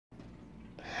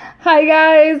Hi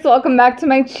guys, welcome back to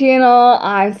my channel.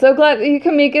 I'm so glad that you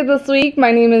can make it this week. My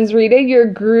name is Rita, your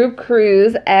group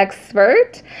cruise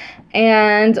expert,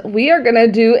 and we are gonna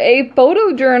do a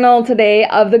photo journal today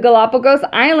of the Galapagos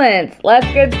Islands. Let's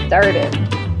get started.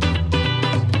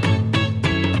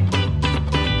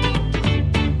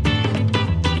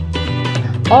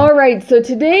 Alright, so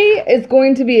today is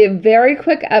going to be a very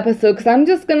quick episode because I'm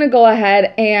just going to go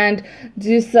ahead and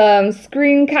do some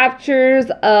screen captures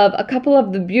of a couple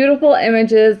of the beautiful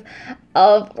images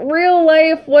of real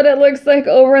life, what it looks like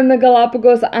over in the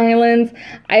Galapagos Islands.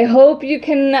 I hope you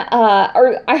can,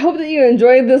 I hope that you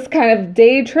enjoyed this kind of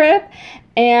day trip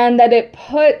and that it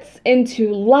puts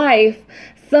into life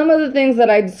some of the things that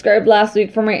I described last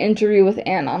week for my interview with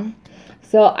Anna.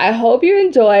 So I hope you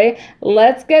enjoy.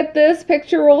 Let's get this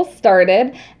picture roll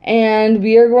started, and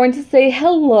we are going to say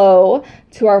hello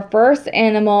to our first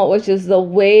animal, which is the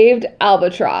waved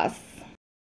albatross.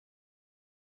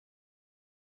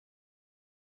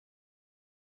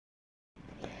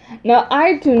 Now,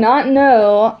 I do not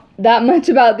know that much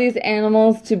about these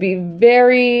animals to be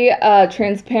very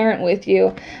transparent with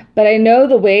you, but I know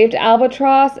the waved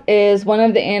albatross is one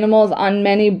of the animals on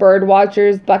many bird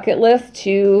watchers' bucket lists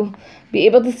to be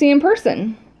able to see in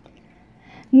person.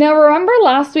 Now, remember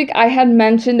last week I had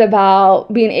mentioned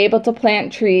about being able to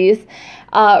plant trees.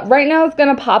 Right now it's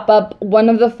going to pop up one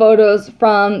of the photos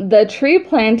from the tree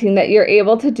planting that you're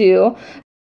able to do.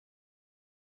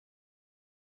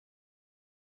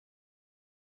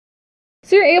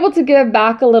 So you're able to give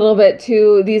back a little bit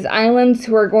to these islands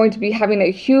who are going to be having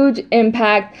a huge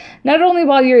impact, not only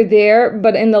while you're there,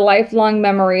 but in the lifelong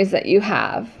memories that you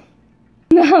have.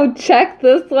 Now check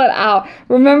this one out.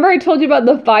 Remember I told you about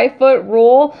the 5-foot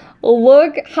rule?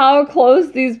 Look how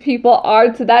close these people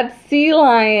are to that sea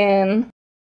lion.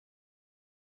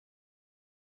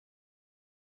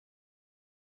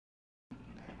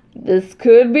 This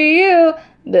could be you.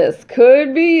 This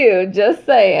could be you. Just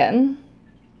saying.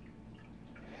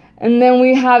 And then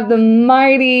we have the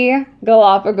mighty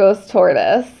Galapagos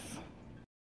tortoise.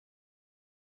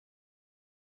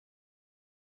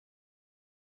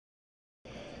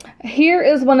 Here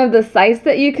is one of the sights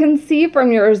that you can see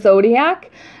from your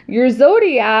zodiac. Your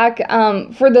zodiac,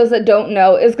 for those that don't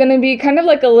know, is going to be kind of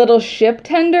like a little ship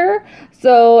tender.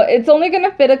 So it's only going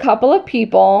to fit a couple of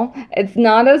people. It's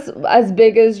not as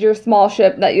big as your small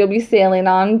ship that you'll be sailing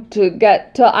on to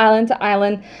get to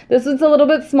island. This is a little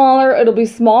bit smaller. It'll be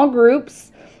small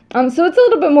groups. So it's a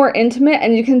little bit more intimate,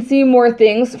 and you can see more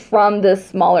things from this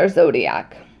smaller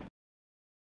zodiac.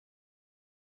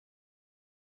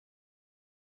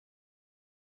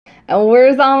 And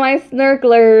where's all my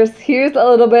snorkelers? Here's a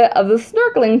little bit of the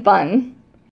snorkeling fun.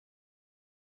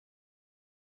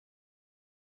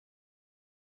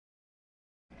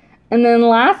 And then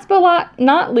last but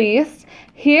not least,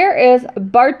 here is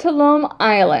Bartolome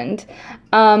Island.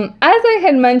 As I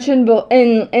had mentioned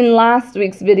in last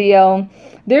week's video,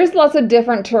 there's lots of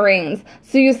different terrains.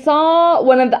 So you saw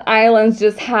one of the islands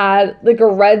just had like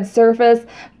a red surface,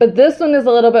 but this one is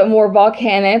a little bit more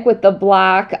volcanic with the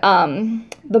black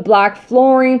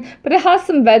flooring, but it has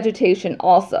some vegetation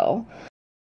also.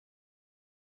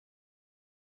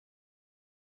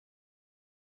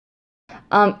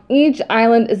 Each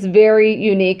island is very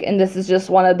unique, and this is just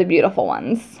one of the beautiful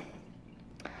ones.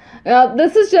 Now,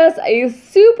 this is just a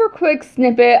super quick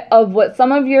snippet of what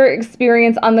some of your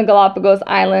experience on the Galapagos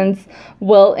Islands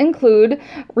will include.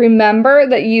 Remember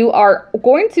that you are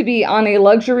going to be on a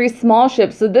luxury small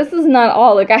ship, so this is not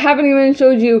all. Like, I haven't even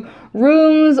showed you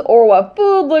rooms or what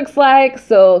food looks like,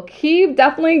 so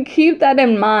definitely keep that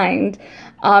in mind.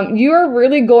 You are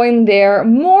really going there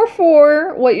more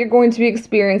for what you're going to be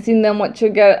experiencing than what you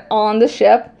get on the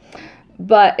ship.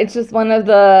 But it's just one of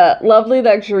the lovely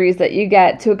luxuries that you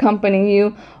get to accompany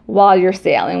you while you're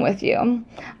sailing with you.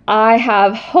 I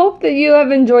have hoped that you have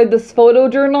enjoyed this photo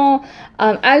journal.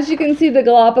 As you can see, the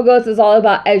Galapagos is all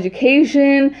about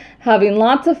education, having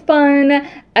lots of fun,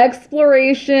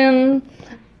 exploration.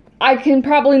 I can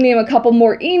probably name a couple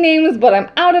more names, but I'm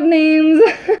out of names.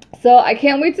 So I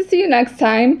can't wait to see you next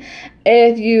time.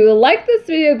 If you like this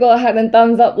video, go ahead and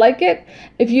thumbs up, like it.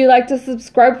 If you'd like to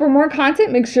subscribe for more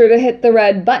content, make sure to hit the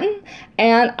red button.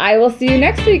 And I will see you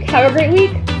next week. Have a great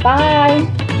week.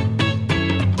 Bye.